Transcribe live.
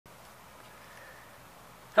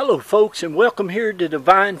Hello folks, and welcome here to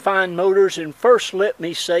Divine Fine Motors. And first let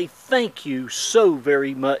me say thank you so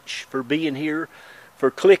very much for being here, for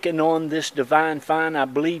clicking on this Divine Fine. I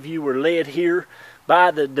believe you were led here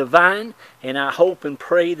by the Divine, and I hope and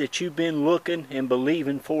pray that you've been looking and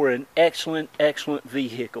believing for an excellent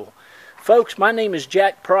vehicle. Folks, my name is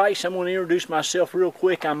Jack Price. I'm going to introduce myself real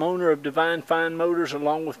quick. I'm owner of Divine Fine Motors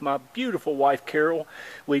along with my beautiful wife, Carol.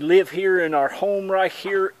 We live here in our home right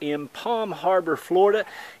here in Palm Harbor, Florida.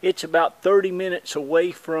 It's about 30 minutes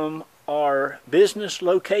away from our business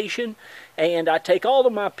location, and I take all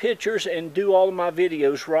of my pictures and do all of my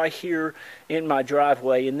videos right here in my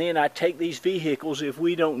driveway. And then I take these vehicles, if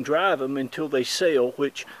we don't drive them until they sell,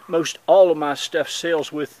 which most all of my stuff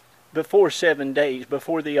sells before 7 days,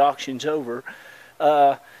 before the auction's over.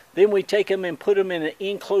 Then we take them and put them in an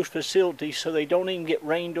enclosed facility so they don't even get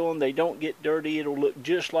rained on, they don't get dirty. It'll look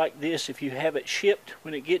just like this if you have it shipped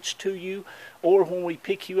when it gets to you, or when we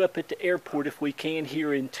pick you up at the airport if we can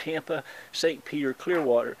here in Tampa, St. Peter,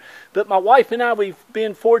 Clearwater. But my wife and I, we've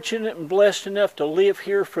been fortunate and blessed enough to live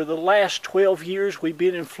here for the last 12 years. We've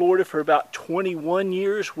been in Florida for about 21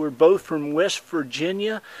 years. We're both from West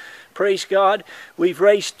Virginia. Praise God. We've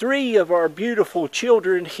raised 3 of our beautiful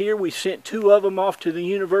children here. We sent 2 of them off to the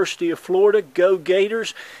University of Florida. Go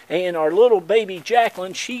Gators. And our little baby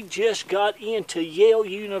Jacqueline, she just got into Yale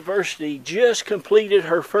University. Just completed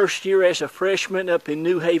her first year as a freshman up in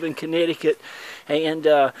New Haven, Connecticut. And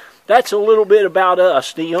that's a little bit about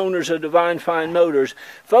us, the owners of Divine Fine Motors.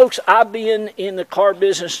 Folks, I've been in the car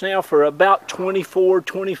business now for about 24,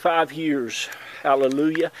 25 years.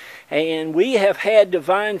 Hallelujah. And we have had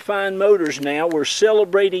Divine Fine Motors now. We're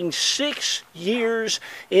celebrating 6 years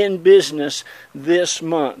in business this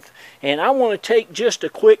month. And I want to take just a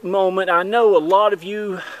quick moment. I know a lot of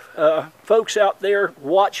you folks out there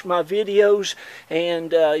watch my videos,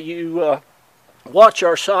 and you watch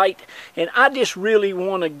our site, and I just really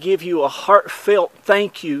want to give you a heartfelt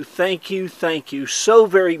thank you so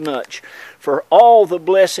very much for all the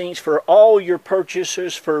blessings, for all your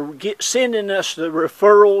purchases, for sending us the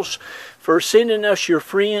referrals, for sending us your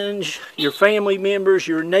friends, your family members,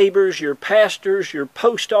 your neighbors, your pastors, your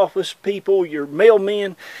post office people, your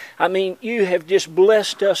mailmen. I mean, you have just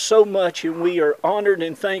blessed us so much, and we are honored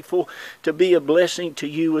and thankful to be a blessing to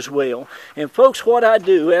you as well. And folks, what I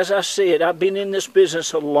do, as I said, I've been in this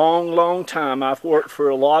business a long time. I've worked for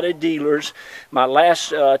a lot of dealers. My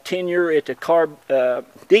last tenure at the car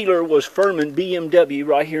dealer was Furman BMW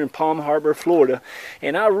right here in Palm Harbor, Florida.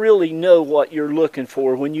 And I really know what you're looking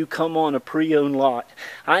for when you come on a pre-owned lot.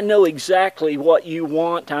 I know exactly what you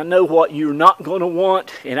want. I know what you're not going to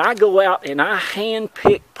want. And I go out and I hand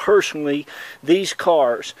pick personally these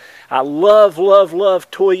cars. I love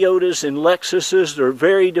Toyotas and Lexuses. They're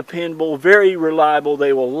very dependable, very reliable.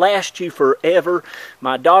 They will last you forever.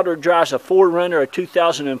 My daughter drives a 4Runner, a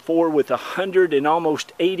 2004 with 100 and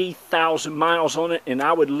almost 80,000 miles on it, and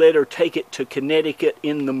I would let her take it to Connecticut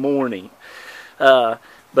in the morning.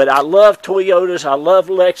 But I love Toyotas, I love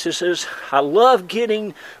Lexuses, I love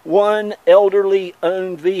getting elderly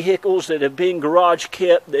owned vehicles that have been garage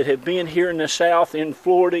kept, that have been here in the South, in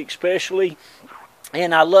Florida especially.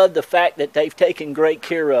 And I love the fact that they've taken great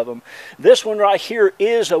care of them. This one right here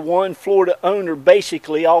is a one Florida owner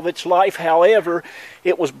basically all of its life. However,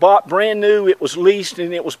 it was bought brand new, it was leased,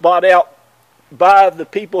 and it was bought out by the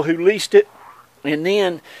people who leased it. And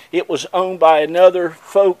then it was owned by another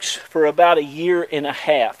folks for about 1.5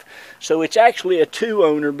 years. So it's actually a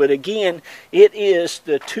 2-owner, but again, it is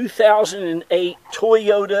the 2008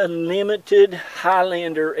 Toyota Limited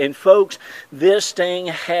Highlander. And folks, this thing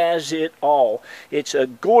has it all. It's a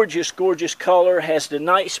gorgeous color, has the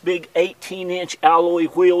nice big 18-inch alloy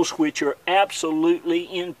wheels, which are absolutely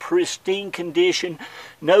in pristine condition.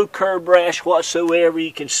 No curb rash whatsoever.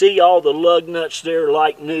 You can see all the lug nuts there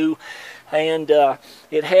like new. And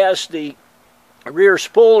it has the rear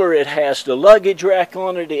spoiler, it has the luggage rack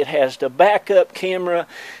on it, it has the backup camera,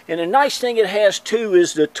 and a nice thing it has too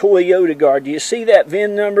is the Toyota guard. Do you see that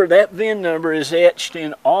VIN number? That VIN number is etched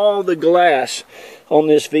in all the glass on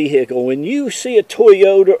this vehicle. When you see a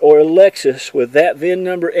Toyota or a Lexus with that VIN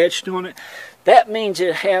number etched on it, that means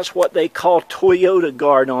it has what they call Toyota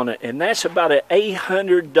Guard on it, and that's about an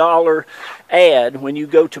 $800 ad when you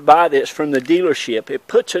go to buy this from the dealership. It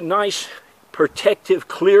puts a nice protective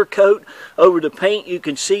clear coat over the paint. You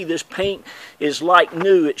can see this paint is like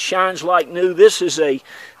new. It shines like new. This is a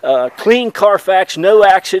clean Carfax, no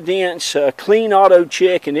accidents, clean auto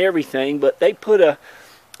check and everything, but they put a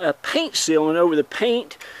paint sealant over the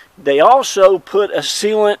paint. They also put a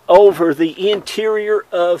sealant over the interior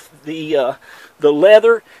of the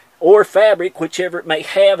leather. or fabric, whichever it may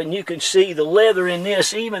have. And you can see the leather in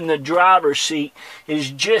this, even the driver's seat,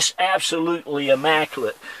 is just absolutely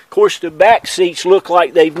immaculate. Of course, the back seats look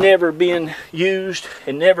like they've never been used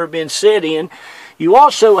and never been set in. You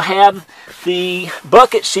also have the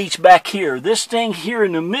bucket seats back here. This thing here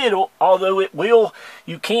in the middle, although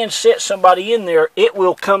you can set somebody in there, it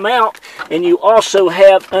will come out. And you also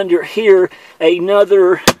have under here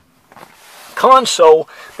another console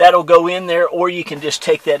that'll go in there, or you can just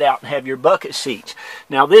take that out and have your bucket seats.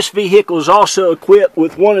 Now, this vehicle is also equipped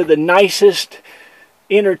with one of the nicest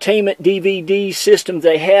entertainment DVD systems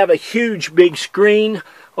they have. A huge big screen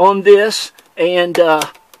on this, and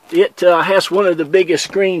it has one of the biggest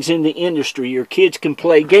screens in the industry. Your kids can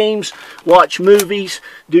play games, watch movies,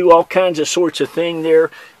 do all kinds of sorts of things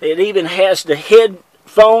there. It even has the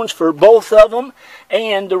headphones for both of them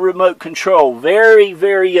and the remote control. Very,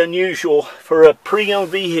 very unusual for a pre-owned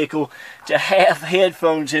vehicle to have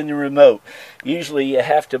headphones in the remote. Usually you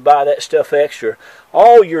have to buy that stuff extra.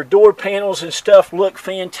 All your door panels and stuff look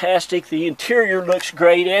fantastic. The interior looks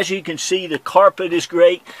great. As you can see, the carpet is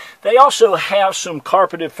great. They also have some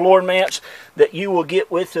carpeted floor mats that you will get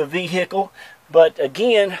with the vehicle. But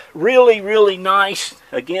again, really, really nice.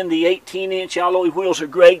 Again, the 18-inch alloy wheels are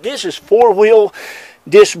great. This is four-wheel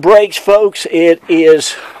disc brakes, folks. It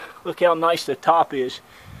is, look how nice the top is.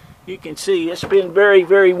 You can see it's been very,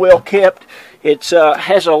 very well kept. It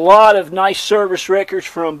has a lot of nice service records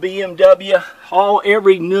from BMW.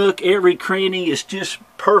 Every nook, every cranny is just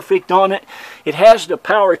perfect on it. It has the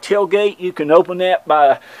power tailgate. You can open that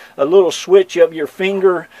by a little switch of your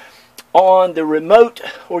finger on the remote,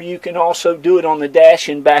 or you can also do it on the dash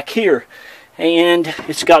and back here. And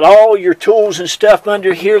it's got all your tools and stuff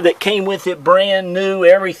under here that came with it brand new.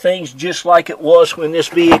 Everything's just like it was when this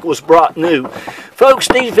vehicle was brought new. Folks,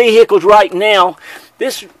 these vehicles right now,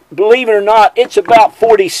 this, believe it or not, it's about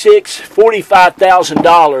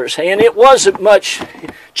 $45,000, and it wasn't much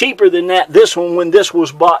cheaper than that, this one, when this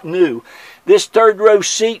was bought new. This third row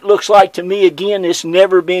seat looks like to me, again, it's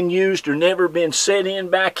never been used or never been set in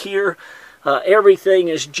back here. Everything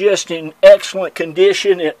is just in excellent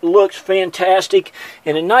condition. It looks fantastic.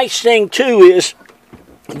 And a nice thing too is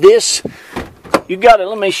this,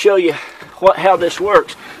 let me show you how this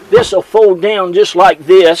works. This will fold down just like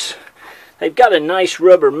this. They've got a nice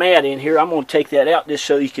rubber mat in here. I'm going to take that out just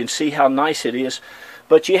so you can see how nice it is.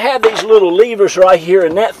 But you have these little levers right here,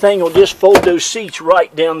 and that thing will just fold those seats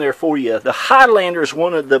right down there for you. The Highlander is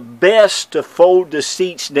one of the best to fold the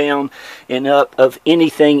seats down and up of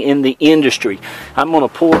anything in the industry. I'm going to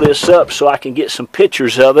pull this up so I can get some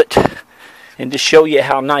pictures of it and just show you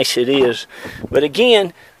how nice it is. But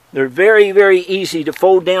again, they're very, very easy to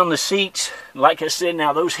fold down the seats. Like I said,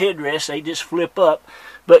 now those headrests, they just flip up.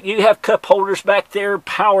 But you have cup holders back there,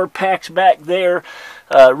 power packs back there,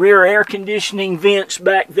 rear air conditioning vents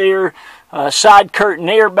back there, side curtain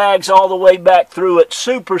airbags all the way back through it.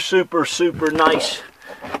 Super, super, super nice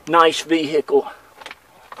vehicle.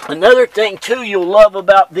 Another thing too you'll love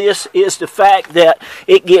about this is the fact that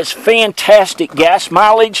it gets fantastic gas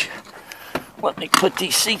mileage. Let me put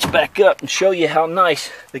these seats back up and show you how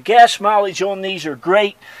nice. The gas mileage on these are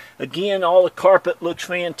great. Again, all the carpet looks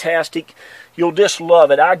fantastic. You'll just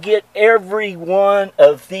love it. I get every one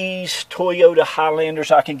of these Toyota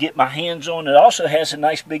Highlanders I can get my hands on. It also has a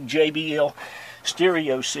nice big JBL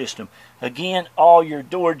stereo system. Again, all your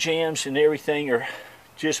door jambs and everything are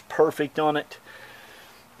just perfect on it.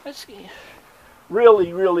 Let's see.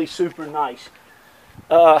 Really, really super nice.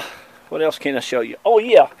 What else can I show you? Oh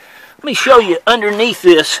yeah, let me show you underneath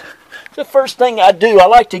this. The first thing I do, I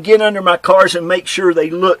like to get under my cars and make sure they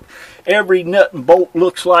look, every nut and bolt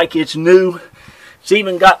looks like it's new. It's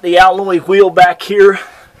even got the alloy wheel back here.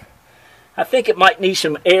 I think it might need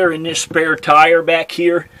some air in this spare tire back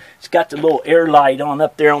here. It's got the little air light on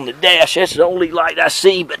up there on the dash. That's the only light I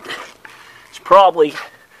see, but it's probably,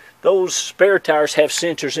 those spare tires have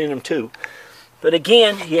sensors in them too. But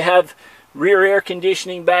again, you have rear air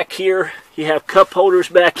conditioning back here. You have cup holders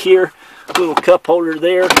back here, little cup holder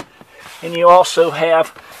there. And you also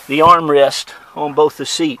have the armrest on both the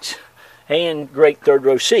seats, and great third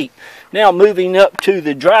row seat. Now moving up to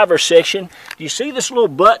the driver's section, you see this little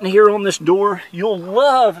button here on this door? You'll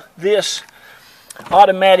love this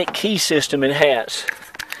automatic key system it has.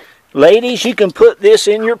 Ladies, you can put this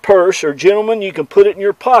in your purse, or gentlemen, you can put it in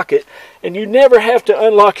your pocket, and you never have to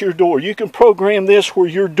unlock your door. You can program this where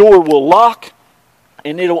your door will lock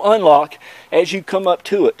and it'll unlock as you come up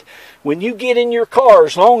to it. When you get in your car,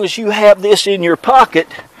 as long as you have this in your pocket,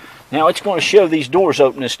 now it's going to show these doors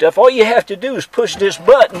open and stuff. All you have to do is push this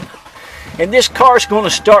button and this car's going to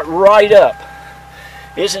start right up.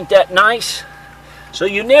 Isn't that nice? So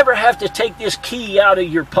you never have to take this key out of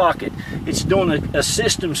your pocket. It's doing a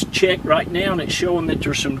systems check right now, and it's showing that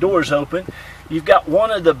there's some doors open. You've got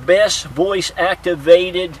one of the best voice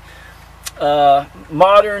activated,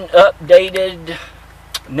 modern, updated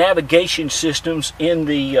navigation systems in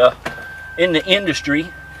the industry.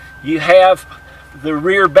 You have the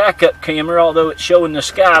rear backup camera, although it's showing the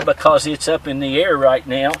sky because it's up in the air right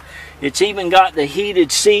now. It's even got the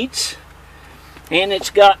heated seats, and it's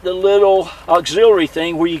got the little auxiliary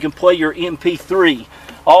thing where you can play your MP3.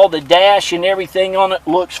 All the dash and everything on it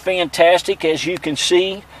looks fantastic, as you can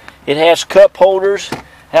see. It has cup holders,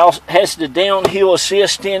 has the downhill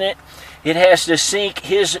assist in it. It has the sync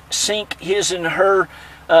his and her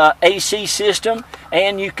AC system,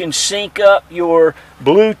 and you can sync up your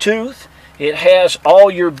Bluetooth. It has all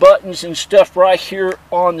your buttons and stuff right here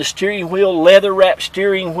on the steering wheel. Leather wrapped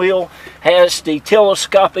steering wheel. Has the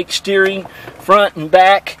telescopic steering front and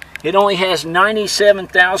back. It only has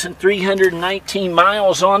 97,319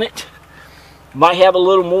 miles on it. Might have a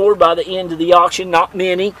little more by the end of the auction, not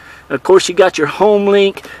many. Of course, you got your home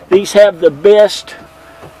link. These have the best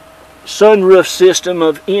sunroof system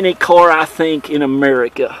of any car, I think, in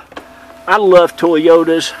America. I love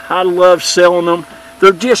Toyotas. I love selling them.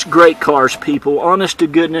 They're just great cars, people. Honest to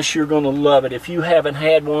goodness, you're going to love it. If you haven't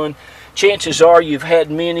had one, chances are you've had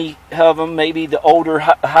many of them, maybe the older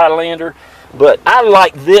Highlander. But I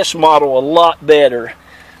like this model a lot better.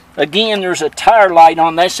 Again, there's a tire light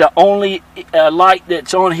on. That's the only light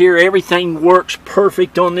that's on here. Everything works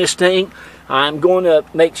perfect on this thing. I'm going to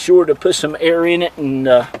make sure to put some air in it and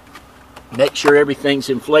make sure everything's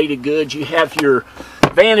inflated good. You have your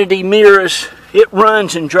vanity mirrors. It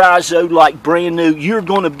runs and dries though like brand new. You're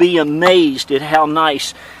going to be amazed at how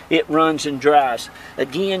nice it runs and dries.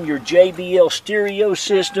 Again, your JBL stereo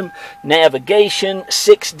system, navigation,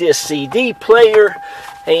 6-disc CD player,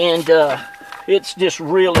 and it's just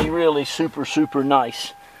really super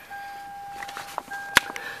nice.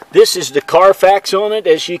 This is the Carfax on it.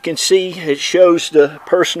 As you can see, it shows the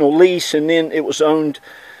personal lease, and then it was owned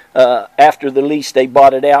after the lease. They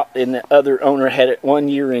bought it out, and the other owner had it 1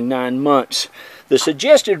 year and 9 months. The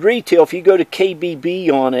suggested retail, if you go to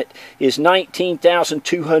KBB on it, is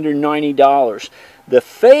 $19,290. The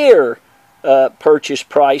fair purchase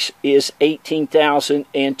price is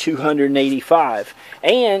 $18,285.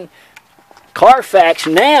 And Carfax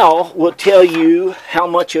now will tell you how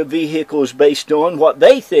much a vehicle is based on, what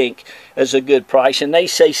they think is a good price, and they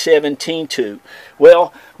say $17,200.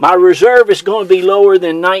 Well, my reserve is going to be lower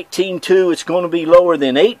than $19,200. It's going to be lower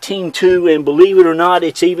than $18,200, and believe it or not,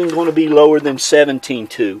 it's even going to be lower than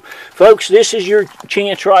 $17,200. Folks, this is your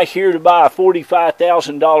chance right here to buy a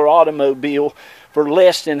 $45,000 automobile for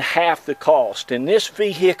less than half the cost. And this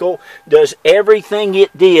vehicle does everything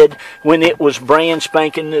it did when it was brand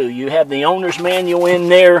spanking new. You have the owner's manual in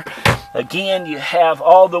there. Again, you have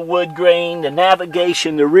all the wood grain, the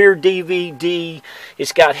navigation, the rear DVD.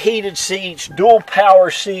 It's got heated seats, dual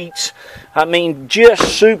power seats. I mean, just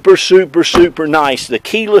super nice. The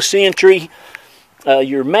keyless entry,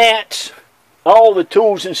 your mats, all the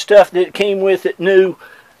tools and stuff that came with it new.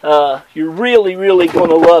 You're really going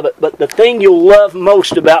to love it. But the thing you'll love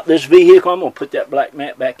most about this vehicle, I'm going to put that black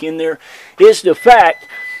mat back in there, is the fact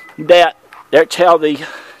that that's how the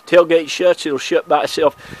tailgate shuts. It'll shut by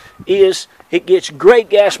itself. Is it gets great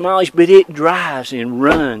gas mileage, but it drives and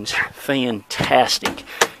runs fantastic.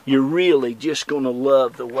 You're really just going to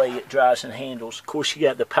love the way it drives and handles. Of course, you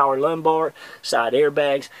got the power lumbar, side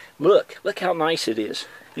airbags. Look how nice it is.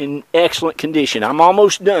 In excellent condition. I'm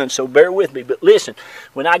almost done, so bear with me. But listen,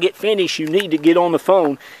 when I get finished, you need to get on the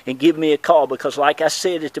phone and give me a call, because like I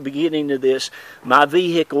said at the beginning of this, my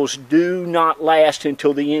vehicles do not last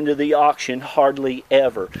until the end of the auction, hardly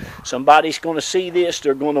ever. Somebody's going to see this,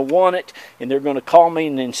 they're going to want it, and they're going to call me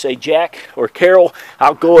and then say, Jack or Carol,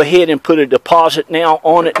 I'll go ahead and put a deposit now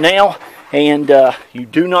on it now, and you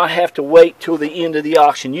do not have to wait till the end of the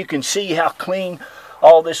auction. You can see how clean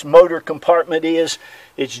all this motor compartment is.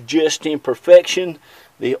 It's just in perfection.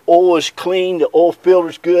 The oil is clean, the oil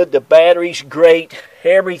filter's good, the battery's great,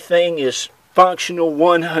 everything is functional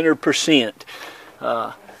 100%.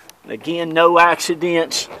 Again, no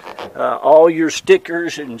accidents. All your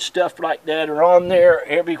stickers and stuff like that are on there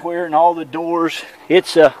everywhere, and all the doors.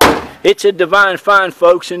 It's a divine find,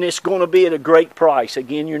 folks, and it's going to be at a great price.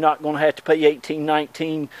 Again, you're not going to have to pay $18,000,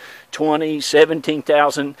 $19,000, $20,000,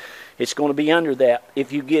 $17,000. It's going to be under that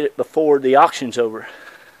if you get it before the auction's over,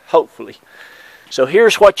 hopefully. So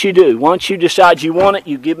here's what you do. Once you decide you want it,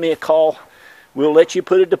 you give me a call. We'll let you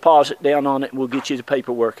put a deposit down on it, and we'll get you the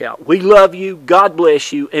paperwork out. We love you. God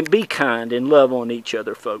bless you. And be kind and love on each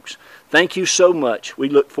other, folks. Thank you so much. We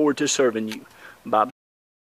look forward to serving you. Bye-bye.